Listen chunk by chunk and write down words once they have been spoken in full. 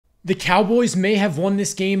The Cowboys may have won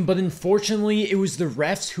this game, but unfortunately, it was the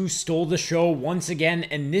refs who stole the show once again,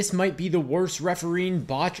 and this might be the worst refereeing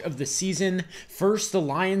botch of the season. First, the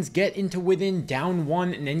Lions get into within down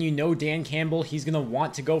one, and then you know Dan Campbell, he's going to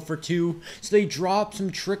want to go for two. So they draw up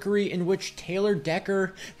some trickery in which Taylor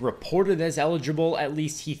Decker reported as eligible, at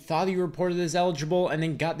least he thought he reported as eligible, and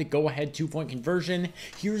then got the go-ahead two-point conversion.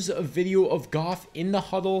 Here's a video of Goff in the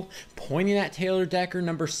huddle pointing at Taylor Decker,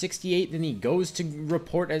 number 68, then he goes to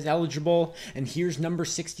report as eligible, and here's number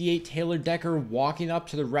 68 Taylor Decker walking up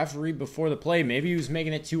to the referee before the play. Maybe he was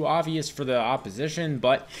making it too obvious for the opposition,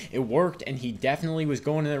 but it worked, and he definitely was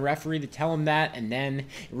going to the referee to tell him that, and then it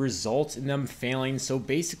results in them failing. So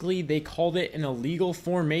basically they called it an illegal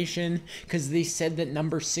formation because they said that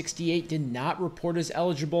number 68 did not report as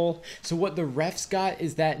eligible. So what the refs got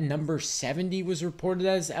is that number 70 was reported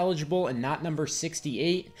as eligible and not number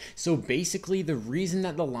 68. So basically the reason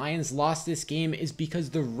that the Lions lost this game is because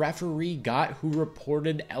the referee got who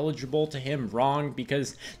reported eligible to him wrong,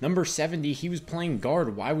 because number 70, he was playing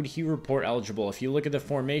guard. Why would he report eligible? If you look at the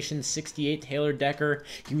formation, 68 Taylor Decker,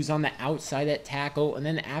 he was on the outside at tackle, and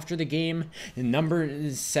then after the game, the number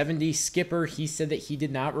 70 skipper, he said that he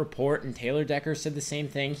did not report, and Taylor Decker said the same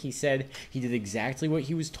thing. He said he did exactly what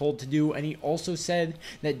he was told to do, and he also said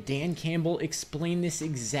that Dan Campbell explained this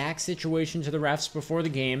exact situation to the refs before the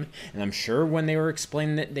game, and I'm sure when they were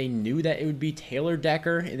explaining it, they knew that it would be Taylor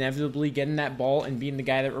Decker inevitably getting that ball and being the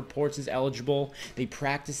guy that reports is eligible. They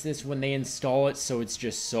practice this when they install it, so it's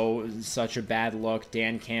just such a bad look.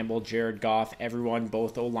 Dan Campbell, Jared Goff, everyone,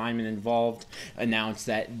 both O-linemen involved, announced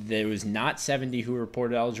that there was not 70 who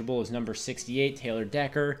reported eligible. It was number 68, Taylor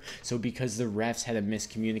Decker. So because the refs had a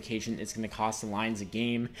miscommunication, it's going to cost the Lions a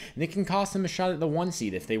game, and it can cost them a shot at the 1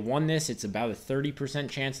 seed. If they won this, it's about a 30%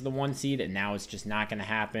 chance of the 1 seed, and now it's just not going to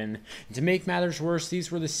happen. And to make matters worse,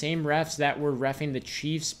 these were the same refs that were reffing the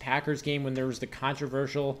Chiefs-Packers game when there was the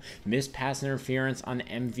controversial missed pass interference on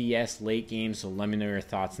MVS late game. So let me know your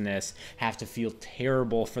thoughts on this. Have to feel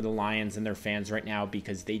terrible for the Lions and their fans right now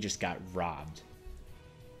because they just got robbed.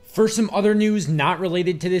 For some other news not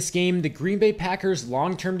related to this game, the Green Bay Packers'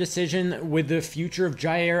 long-term decision with the future of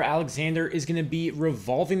Jaire Alexander is going to be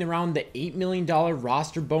revolving around the $8 million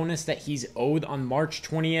roster bonus that he's owed on March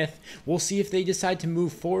 20th. We'll see if they decide to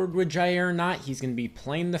move forward with Jaire or not. He's going to be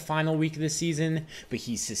playing the final week of the season, but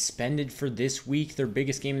he's suspended for this week, their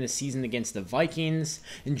biggest game of the season against the Vikings.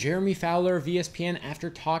 And Jeremy Fowler of ESPN, after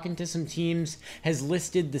talking to some teams, has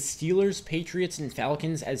listed the Steelers, Patriots, and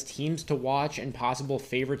Falcons as teams to watch and possible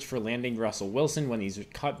favorites for landing Russell Wilson when he's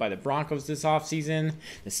cut by the Broncos this offseason.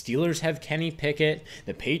 The Steelers have Kenny Pickett.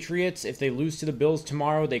 The Patriots, if they lose to the Bills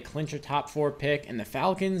tomorrow, they clinch a top 4 pick. And the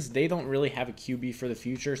Falcons, they don't really have a QB for the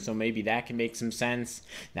future, so maybe that can make some sense.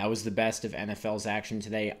 That was the best of NFL's action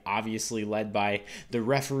today, obviously led by the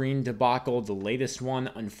refereeing debacle. The latest one,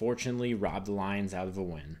 unfortunately, robbed the Lions out of a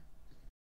win.